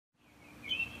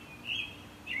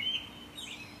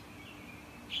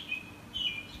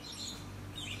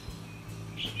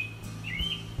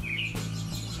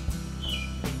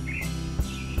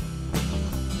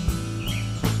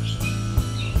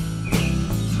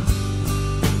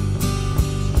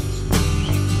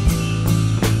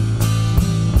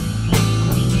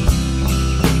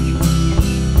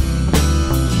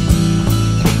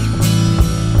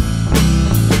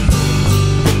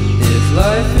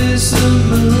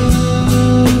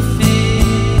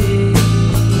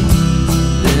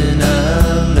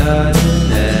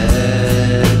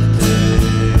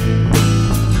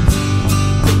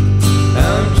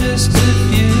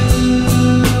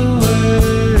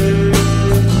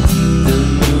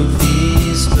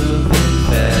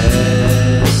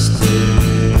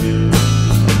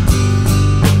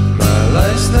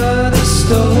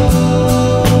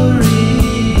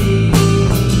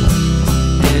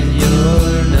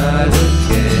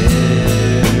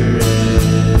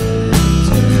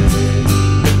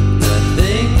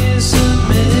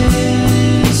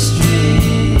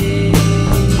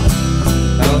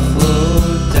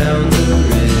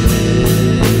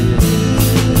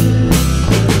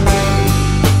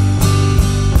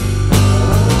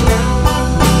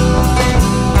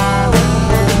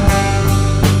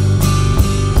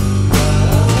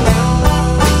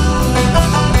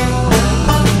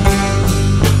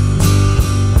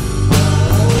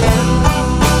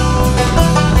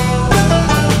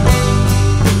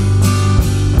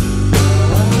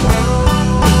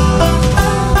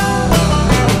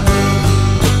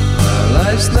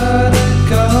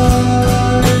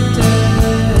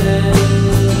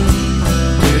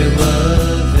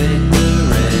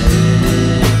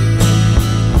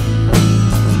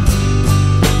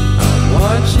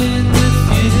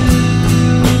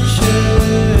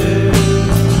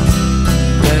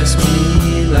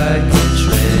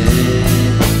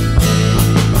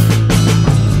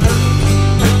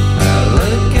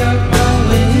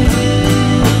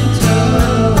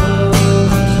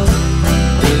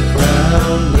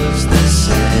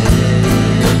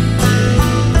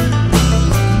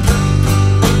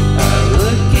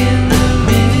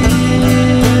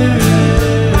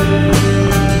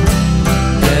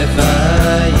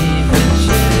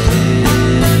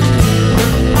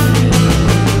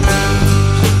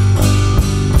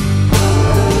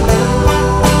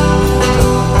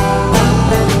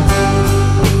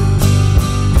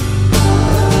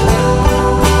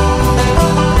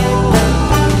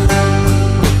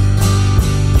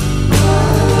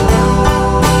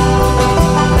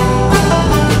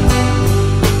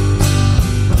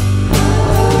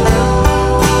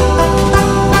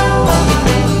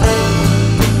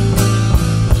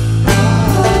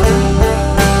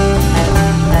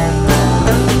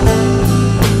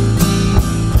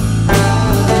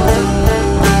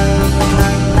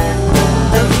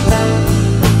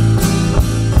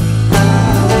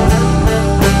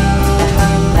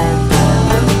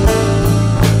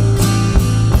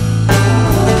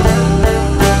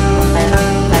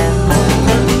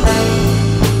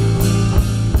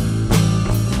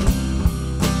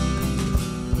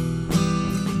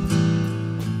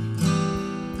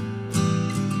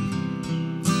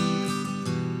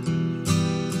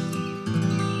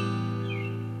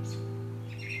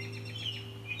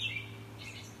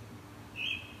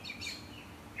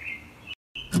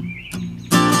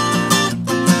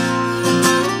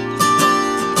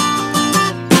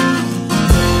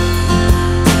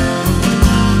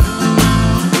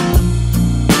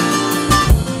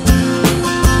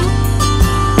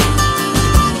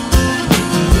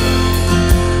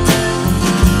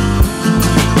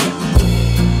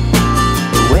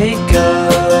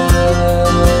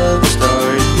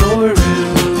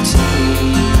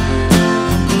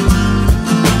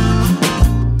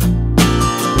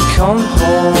come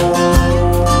home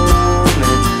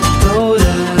and go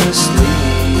to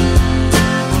sleep.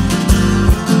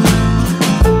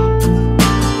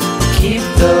 Keep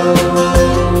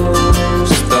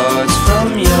those thoughts from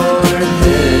your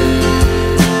head.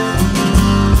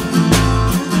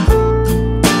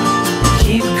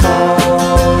 Keep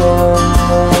calm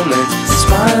and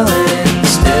smile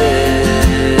instead.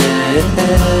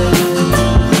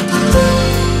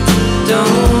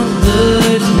 Don't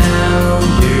look now,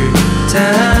 your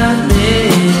time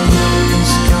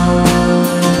is gone.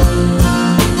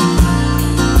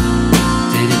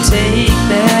 Did it take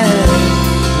that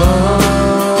long?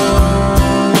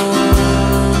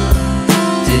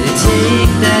 Did it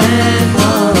take that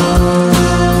long?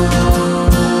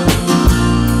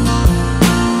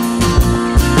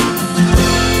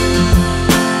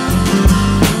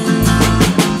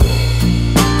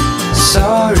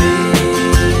 Sorry,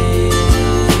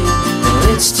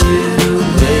 it's too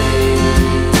late.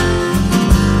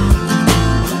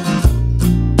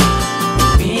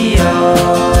 We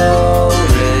already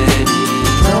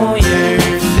know your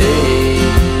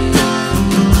fate.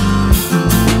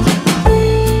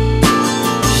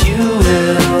 You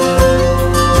will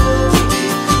be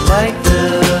like the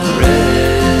rest.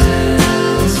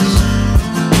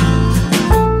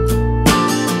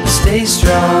 Stay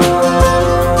strong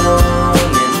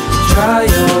and try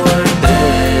your best.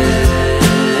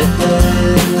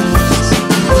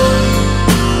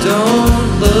 Don't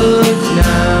look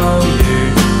now, your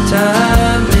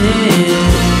time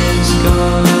is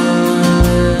gone.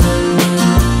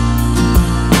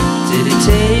 Did it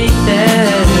take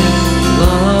that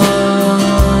long?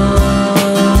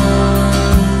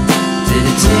 Did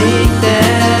it take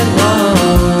that long?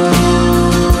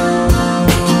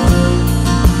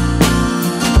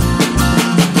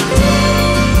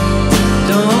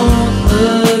 Don't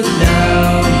look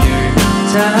now, your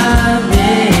time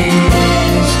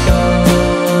is gone.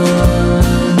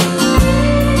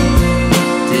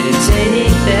 Did it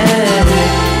take that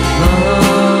long?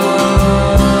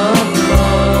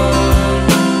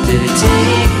 Did it take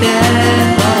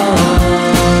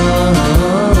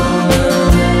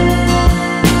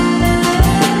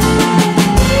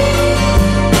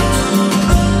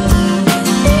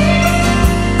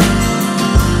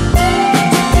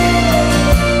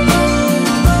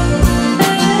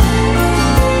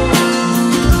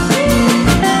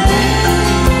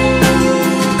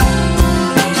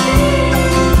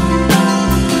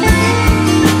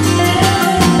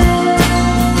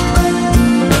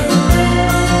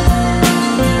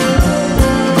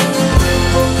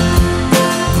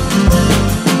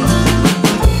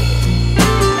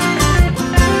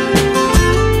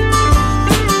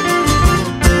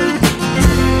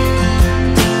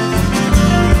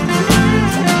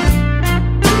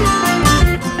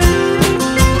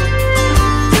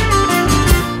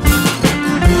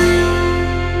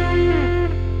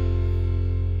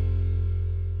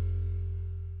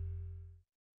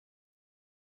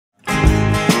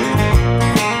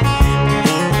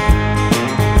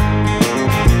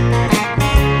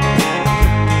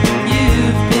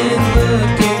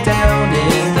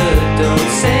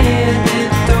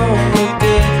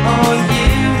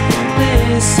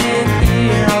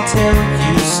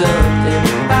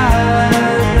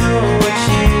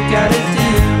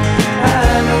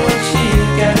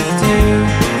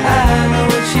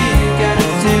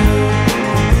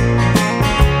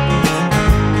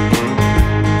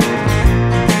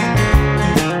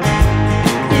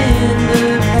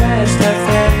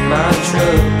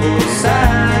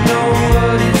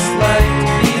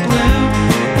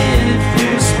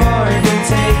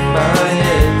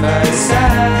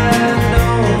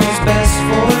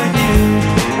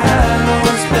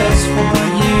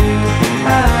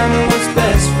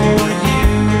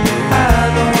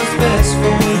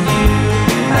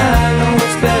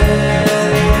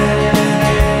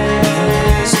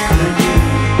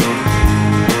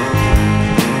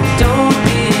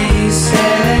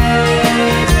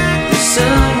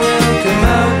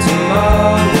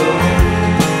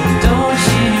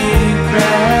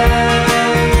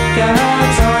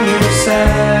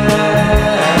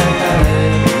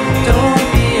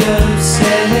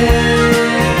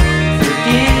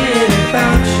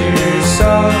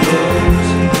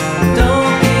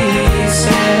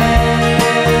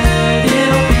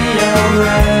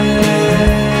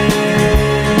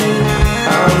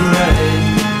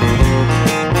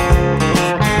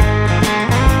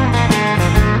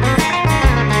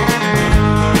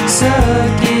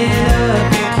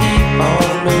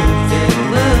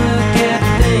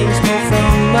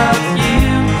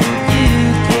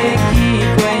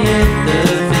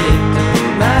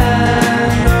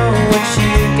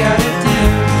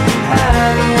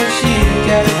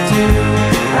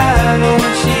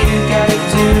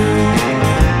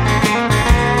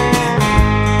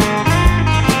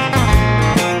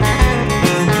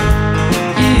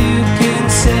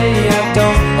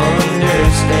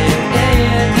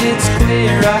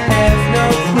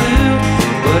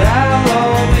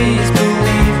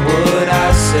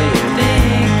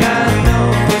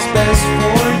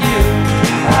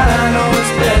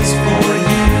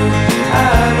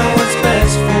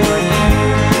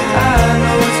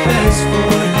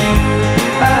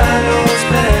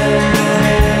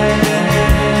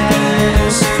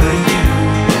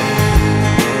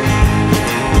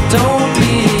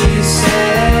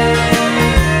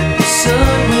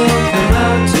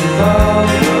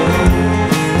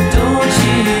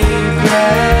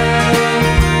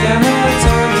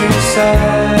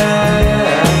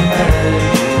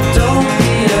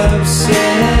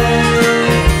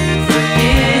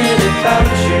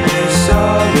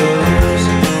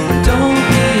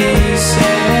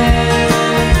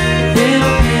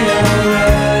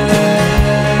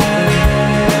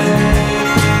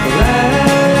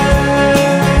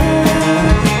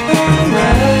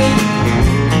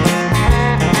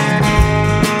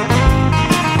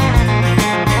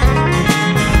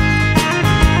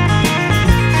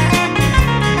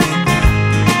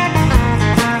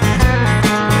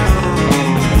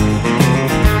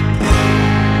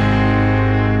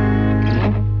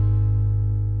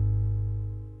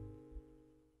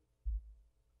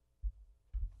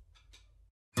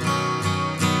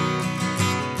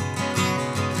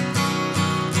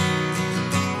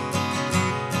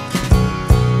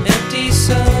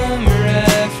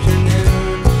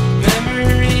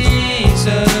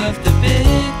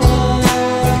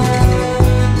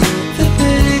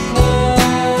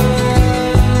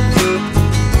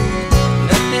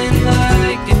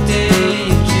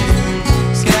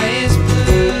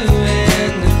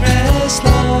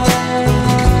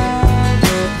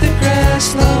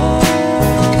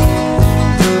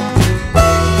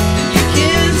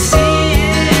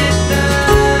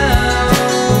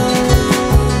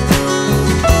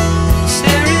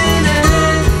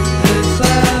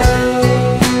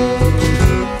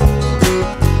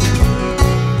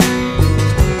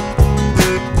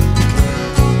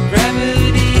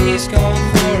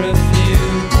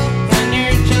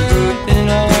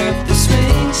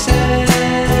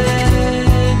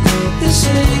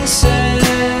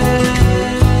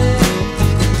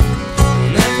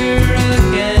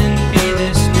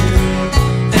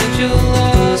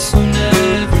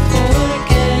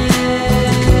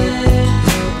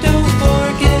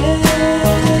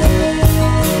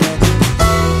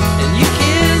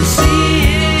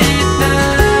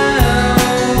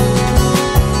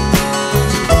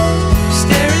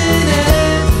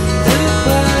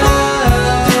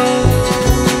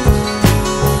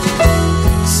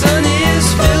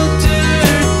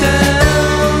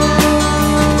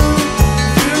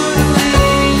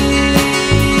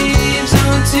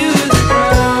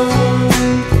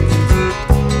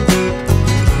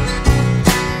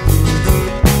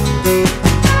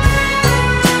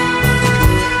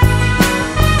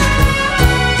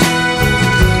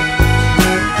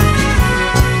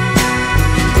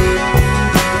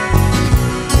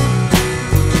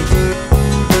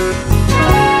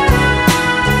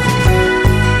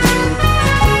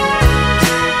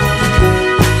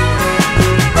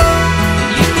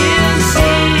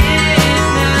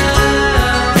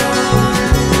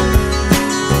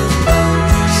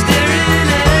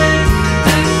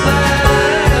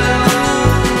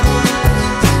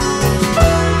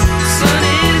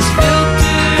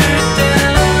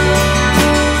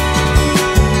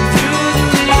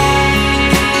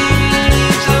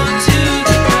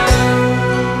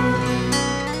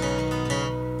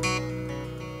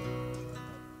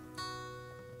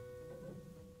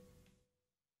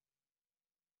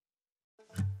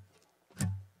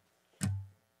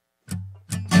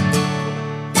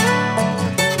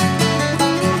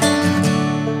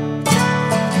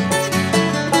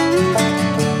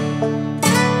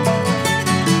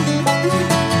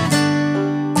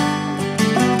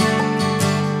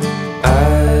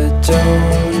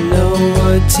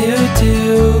to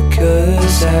do,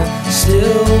 'cause I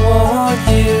still want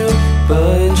you,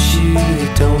 but you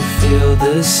don't feel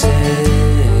the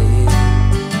same.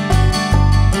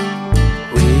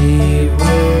 We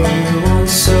were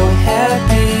once so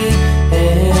happy,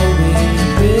 and we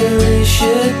really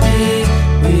should be.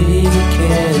 We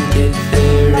can't get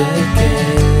there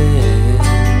again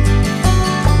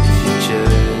if you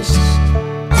just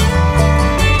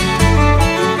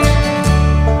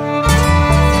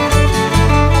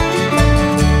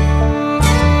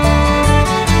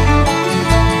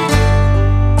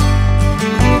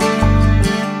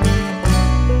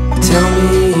tell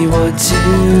me what to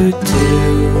do.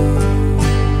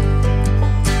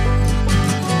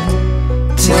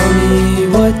 Tell me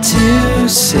what to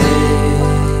say.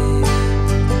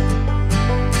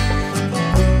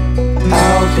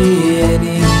 I'll be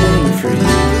anything for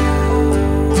you.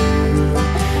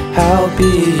 I'll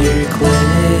be your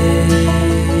clay.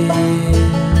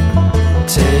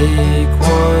 Take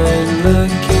one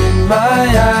look in my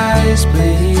eyes,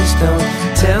 please don't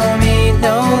tell me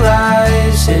no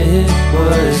lies. It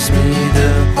was me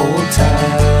the whole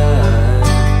time.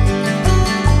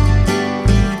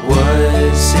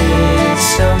 Was it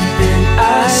something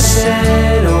I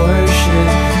said, or should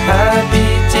I be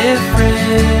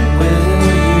different? Will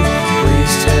you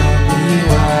please tell me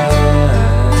why?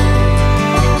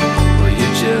 Will you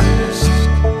just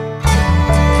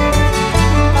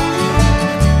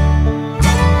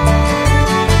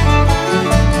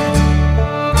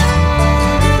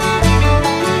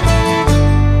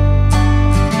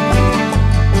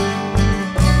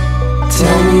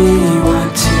tell me what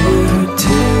to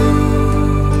do?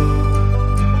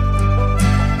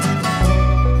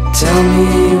 Tell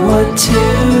me what to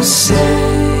say.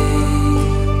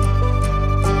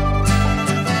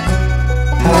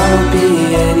 I'll be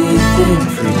anything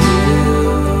for you.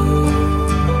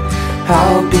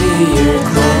 I'll be your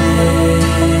clay.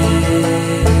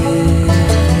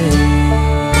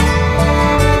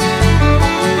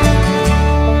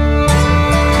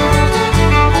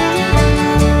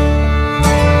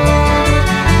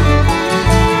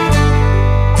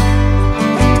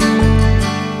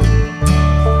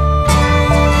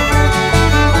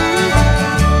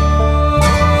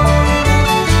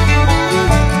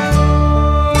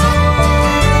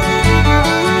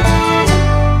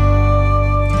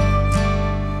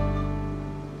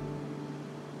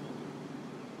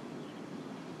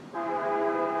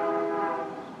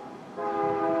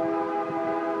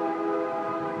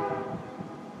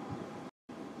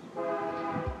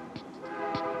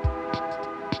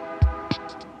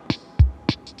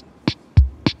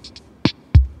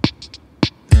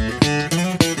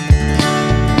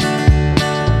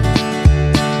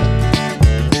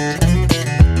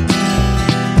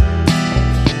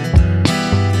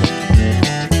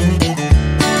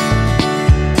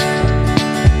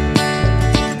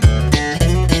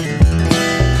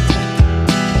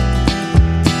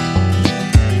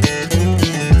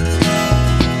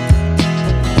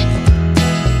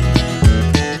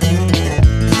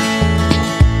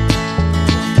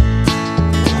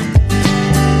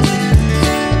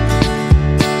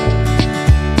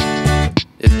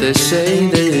 They say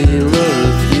they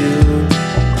love you,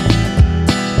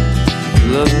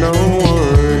 love no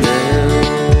one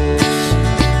else.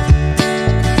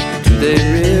 Do they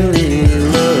really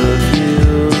love you?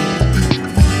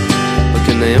 Or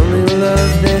can they only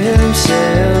love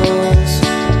themselves?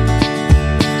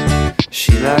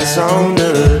 She lies on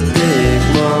the big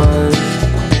one,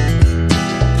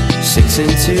 sinks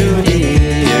into the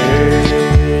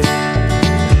earth.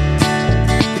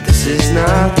 This is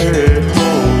not her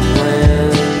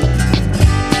homeland.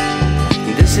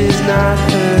 This is not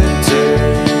her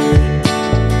dirt.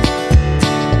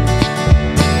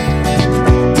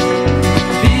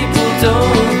 People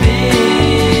don't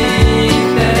think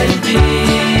that it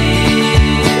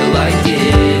feel like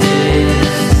it is.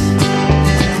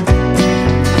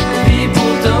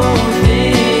 People don't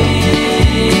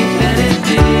think that it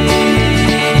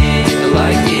feel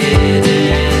like it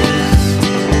is.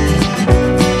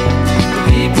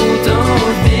 People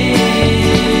don't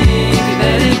think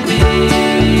that it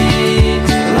feel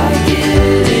like it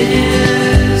is.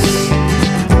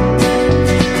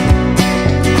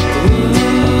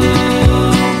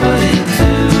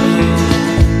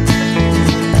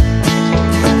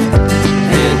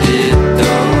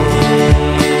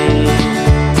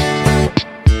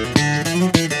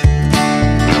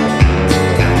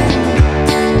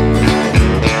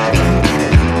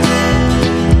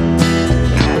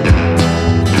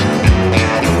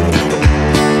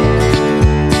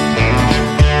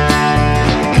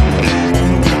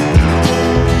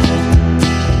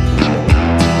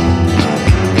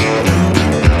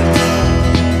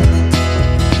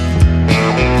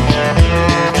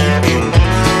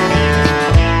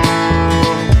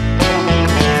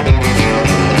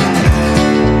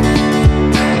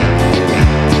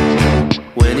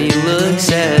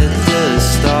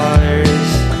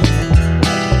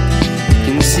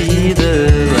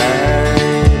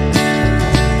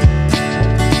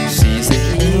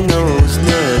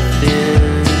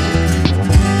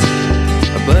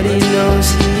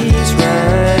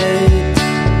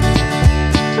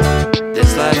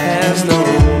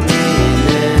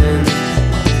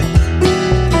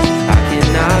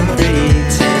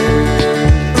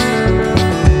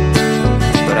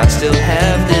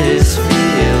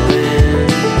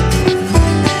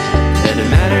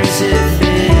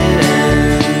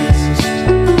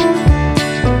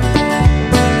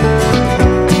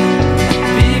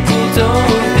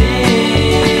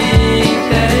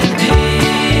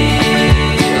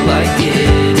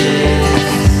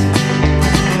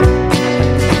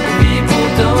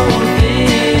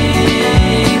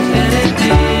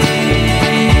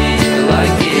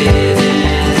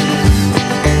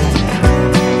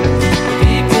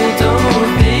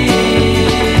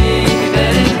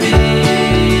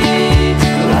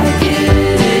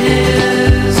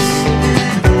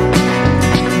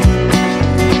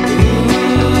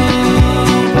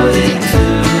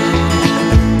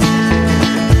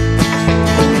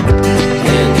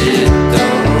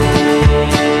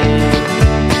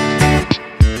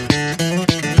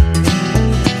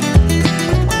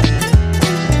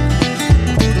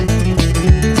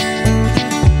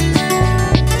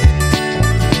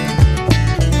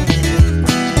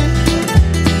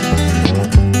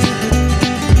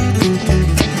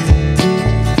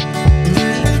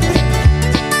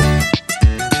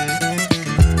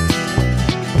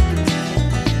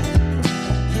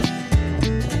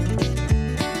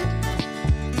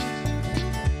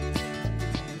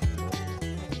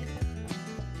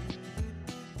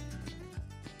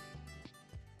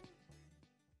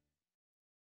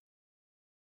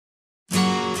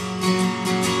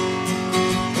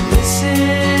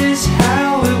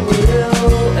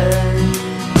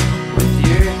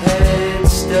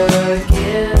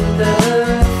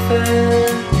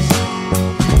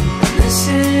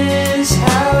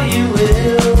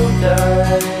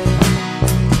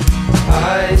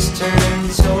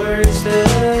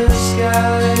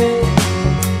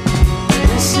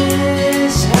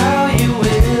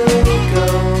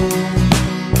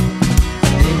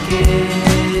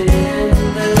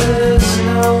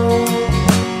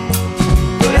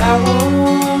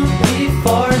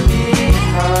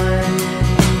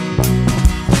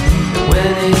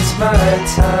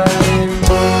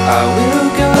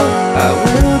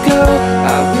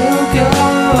 I will go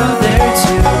there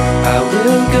too. I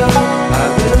will go, I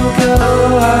will go,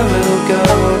 I will go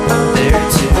there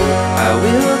too. I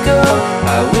will go,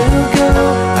 I will go,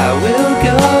 I will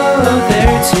go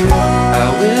there too. I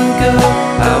will go,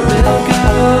 I will go,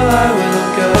 I will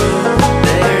go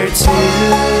there too.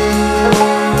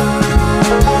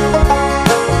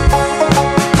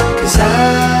 'Cause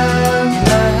I'm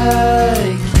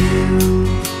like you,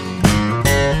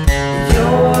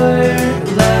 you're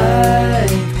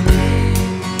like me,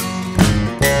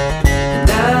 and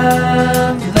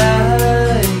I'm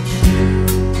like you,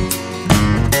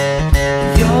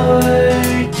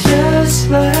 you're just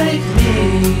like me.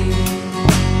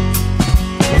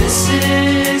 This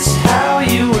is how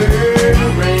you were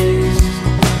raised,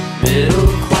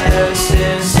 middle class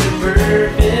and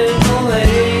suburban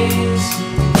malaise.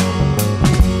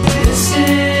 This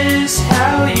is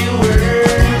how you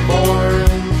were born,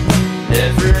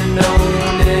 never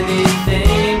known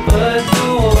anything but the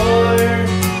war.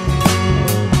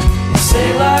 You say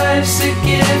life's a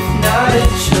gift, not a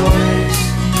choice.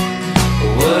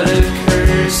 What a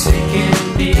curse it can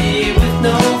be with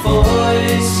no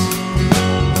voice.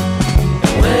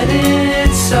 And when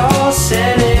it's all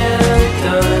said and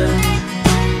done,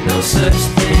 no such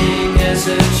thing as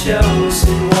a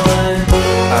chosen one.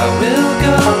 I will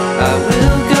go, I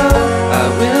will go, I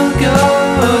will go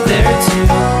there too.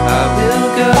 I will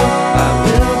go, I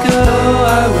will go,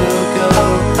 I will go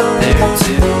there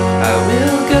too. I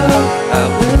will go, I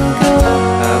will go,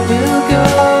 I will go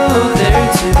there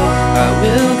too. I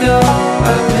will go,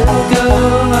 I will go,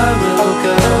 I will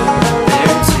go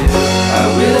there too. I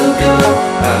will go,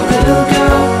 I will go,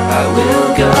 I will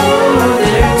go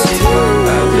there too.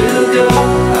 I will go,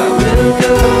 I will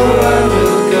go, I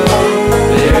will go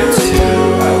there too.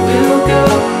 I will go,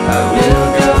 I will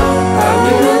go, I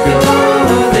will go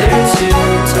there too. I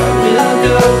will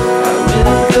go, I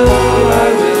will go, I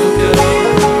will go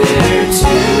there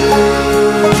too.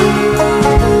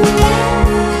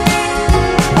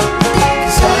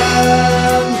 'Cause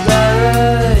I'm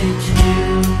like you,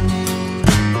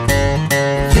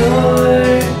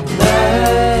 you're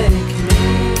like me,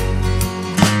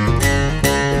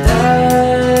 and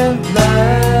I'm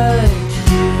like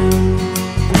you,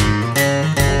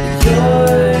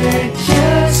 you're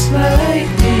just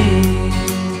like me,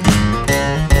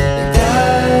 and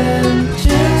I'm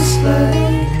just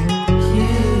like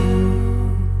you.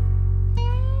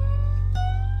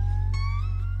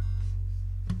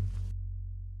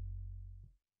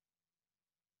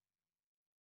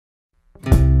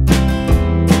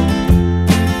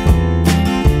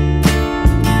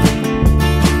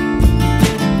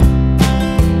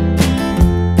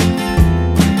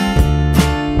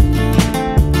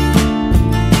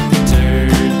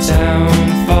 Dirt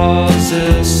town falls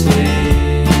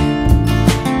asleep,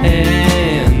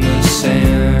 and the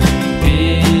sand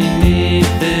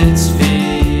beneath its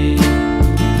feet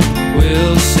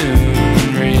will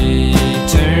soon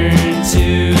return to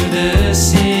the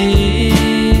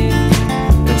sea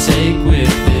and take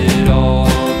with it all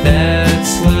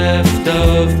that's left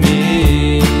of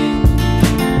me.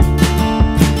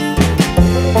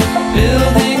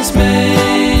 Buildings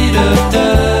made of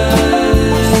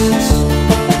dust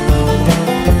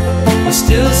will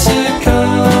still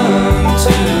succumb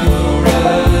to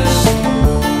rust,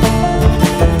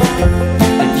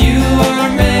 and you are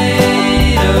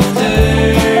made of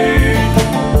dirt,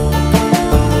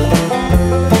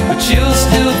 but you'll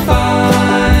still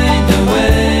find a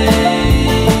way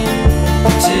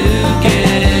to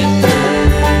get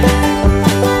hurt.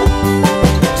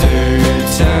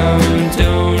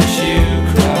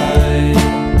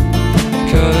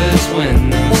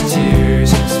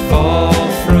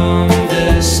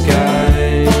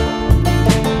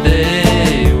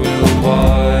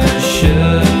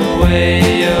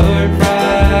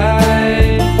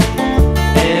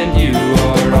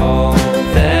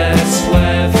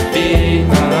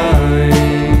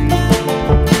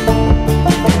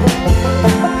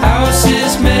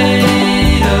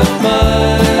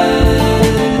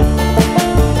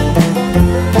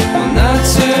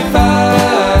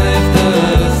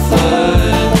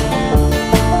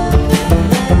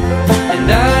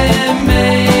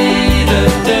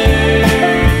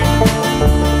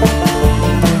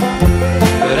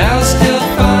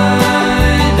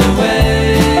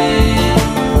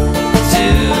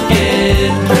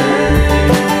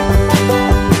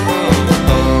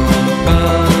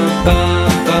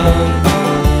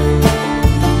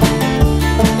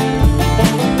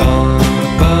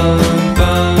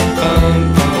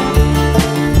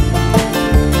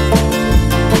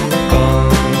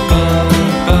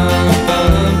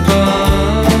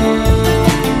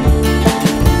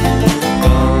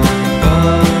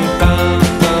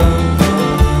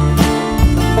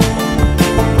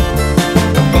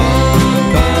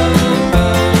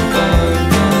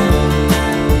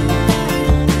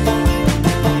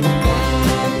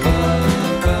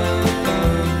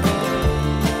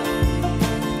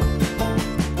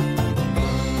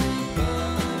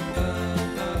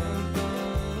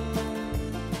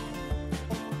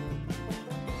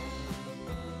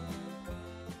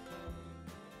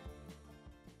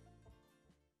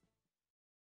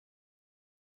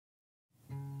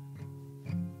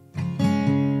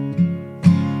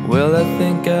 I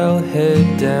think I'll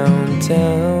head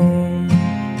downtown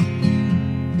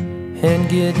and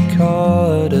get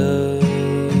caught up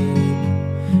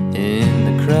in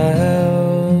the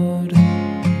crowd.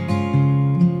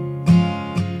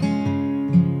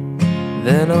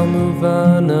 Then I'll move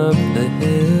on up the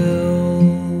hill,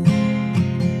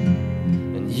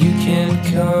 and you can't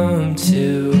come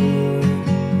too.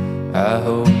 I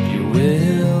hope you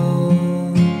will.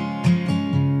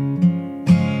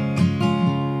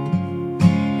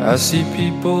 I see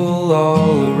people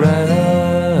all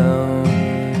around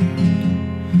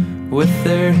with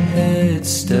their heads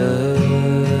stuck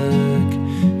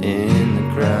in the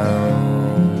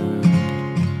ground,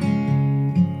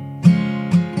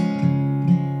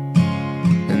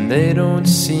 and they don't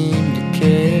seem to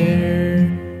care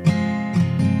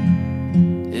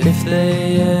if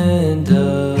they end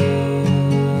up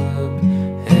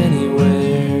anywhere.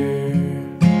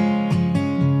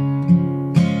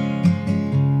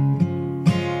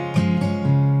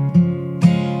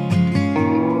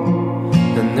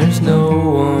 And there's no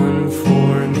one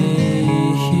for me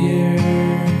here,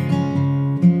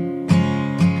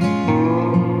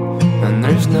 and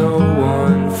there's no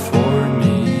one for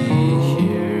me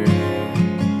here.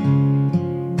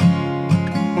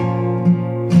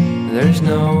 There's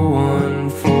no one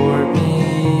for me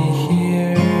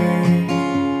here,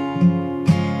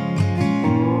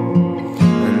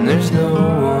 and there's no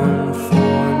one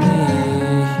for me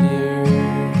here.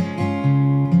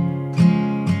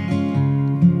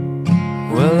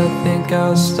 Well, I think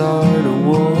I'll start a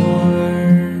war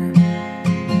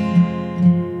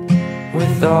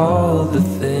with all the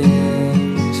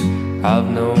things I've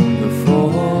known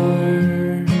before.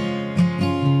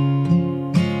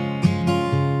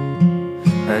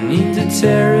 I need to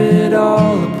tear it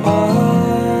all apart.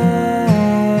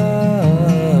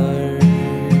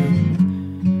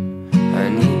 I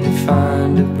need to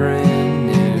find a brand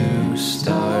new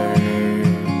start.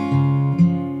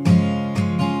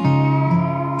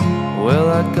 Well,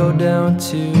 I'd go down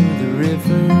to the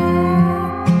river,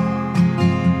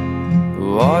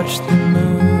 watch the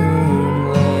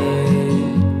moonlight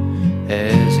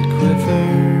as it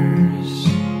quivers,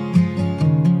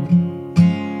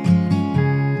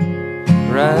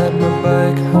 ride my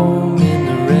bike home in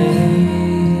the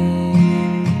rain,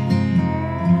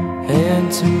 and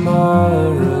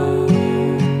tomorrow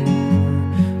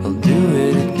I'll do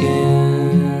it again.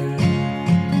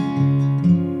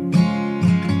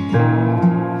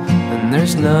 And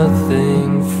there's nothing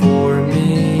for me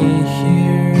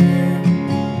here,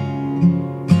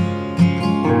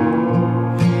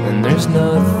 and there's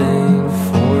nothing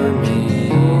for me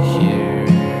here.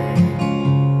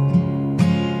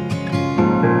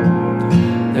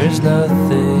 There's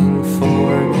nothing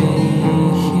for me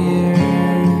here,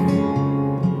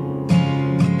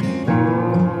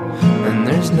 and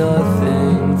there's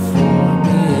nothing for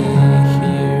me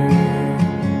here.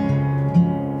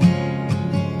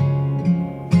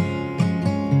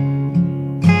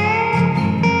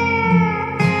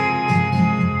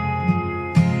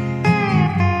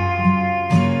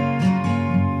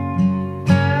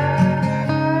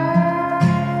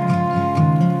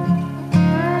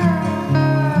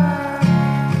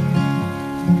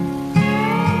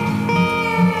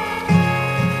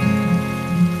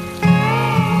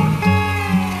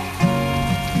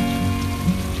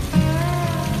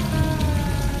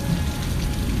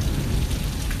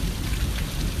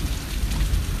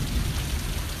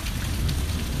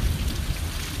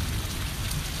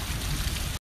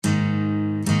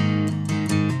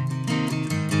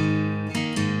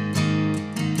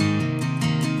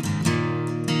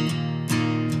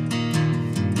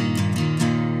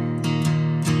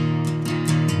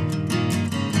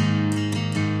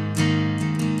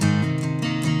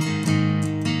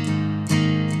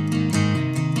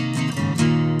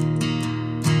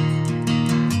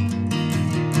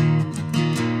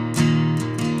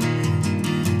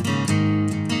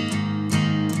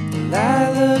 I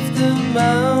love the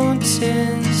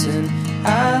mountains, and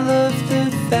I love the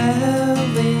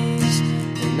valleys,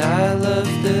 and I love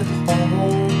the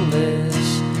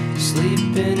homeless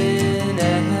sleeping in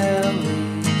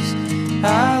alleys.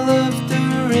 I love the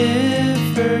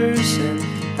rivers, and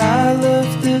I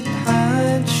love the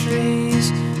pine trees,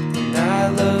 and I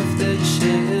love the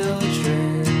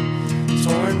children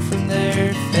torn from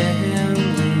their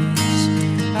families.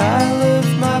 I love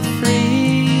my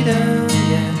freedom,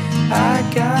 yeah, I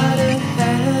gotta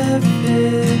have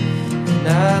it. And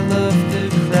I love the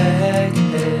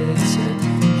crackheads and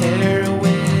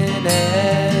heroin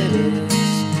addicts.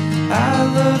 I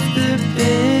love the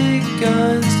big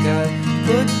guns, God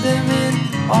put them in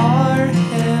our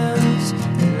hands.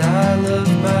 And I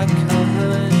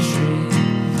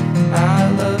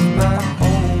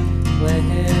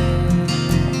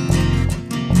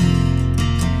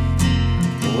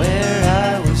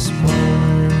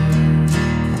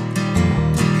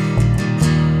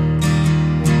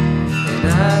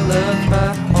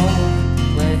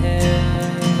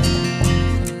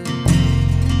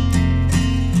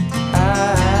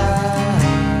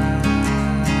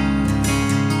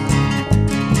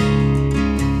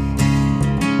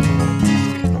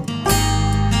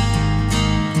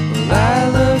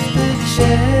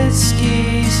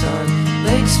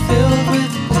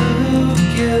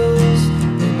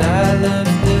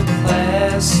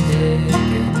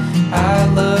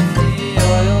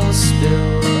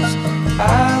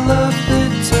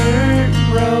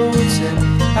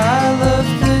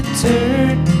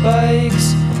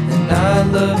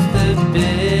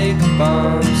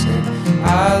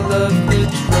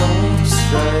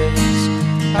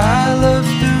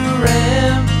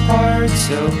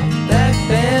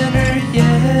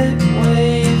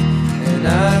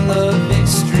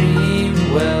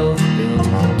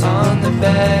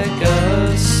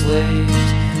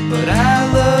But I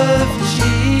love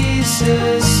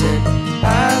Jesus and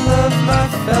I love my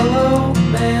fellow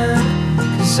man,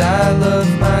 'cause I love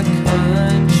my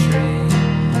country,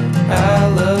 I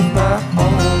love my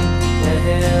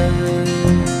homeland,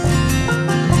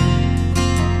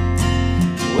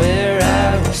 where I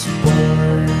was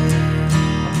born.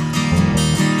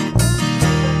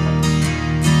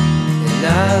 And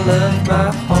I love my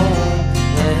homeland.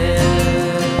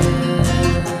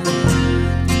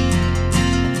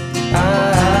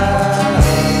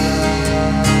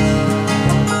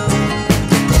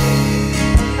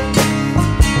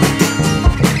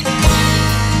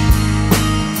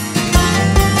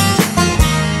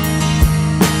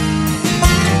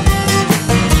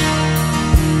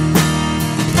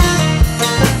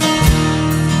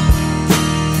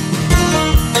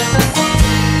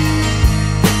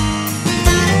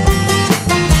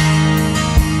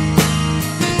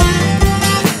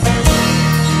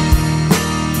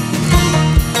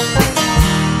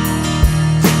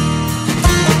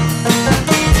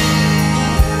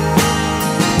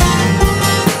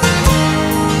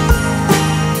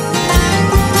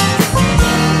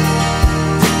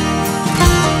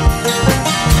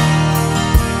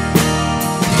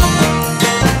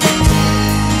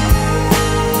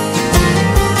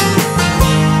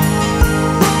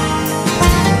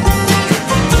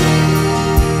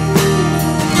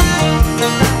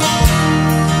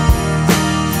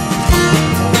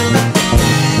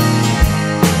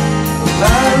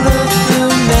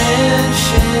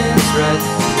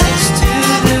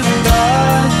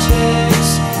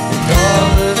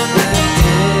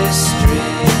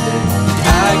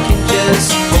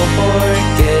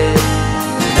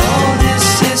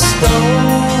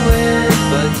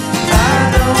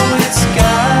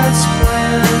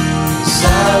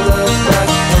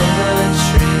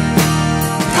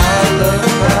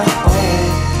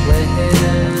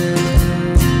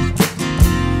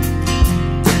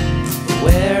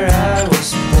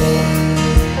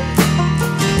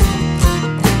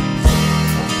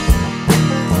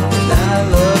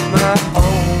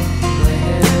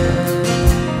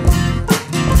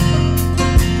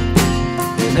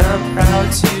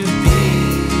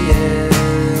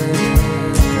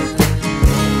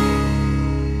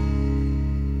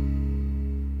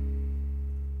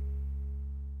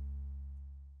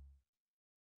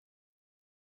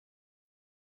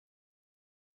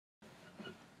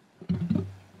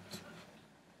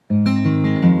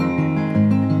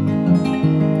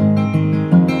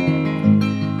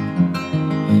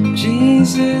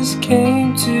 Jesus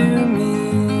came to me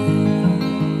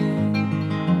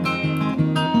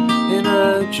in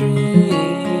a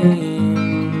dream.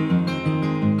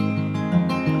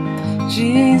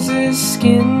 Jesus'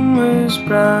 skin was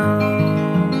brown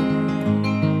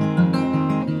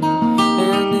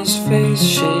and his face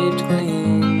shaped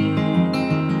clean.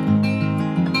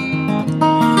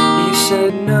 He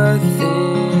said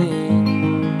nothing,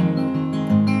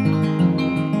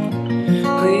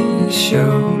 please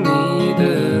show me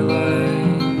the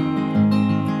light.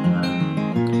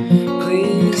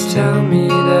 Please tell me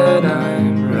that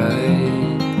I'm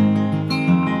right.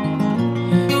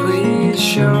 Please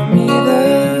show me the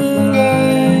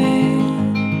light.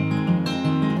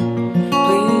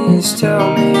 Please tell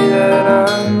me that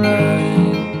I'm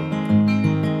right.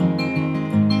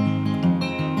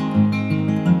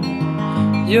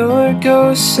 Your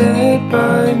ghost sat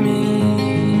by me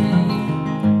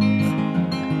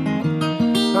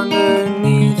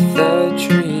underneath that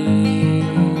tree.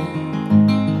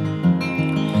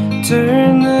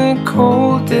 Turn the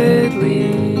cold dead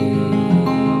leaves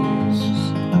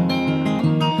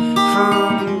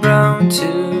from brown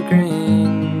to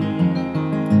green.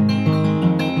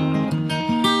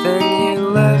 Then you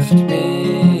left me.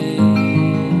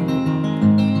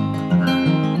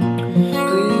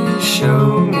 Please show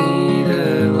me the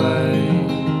light.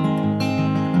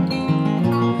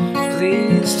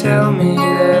 Please tell me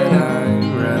that I'm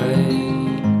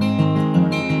right.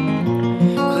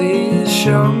 Please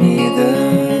show me the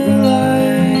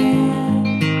light.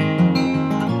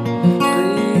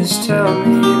 Please tell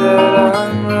me that I'm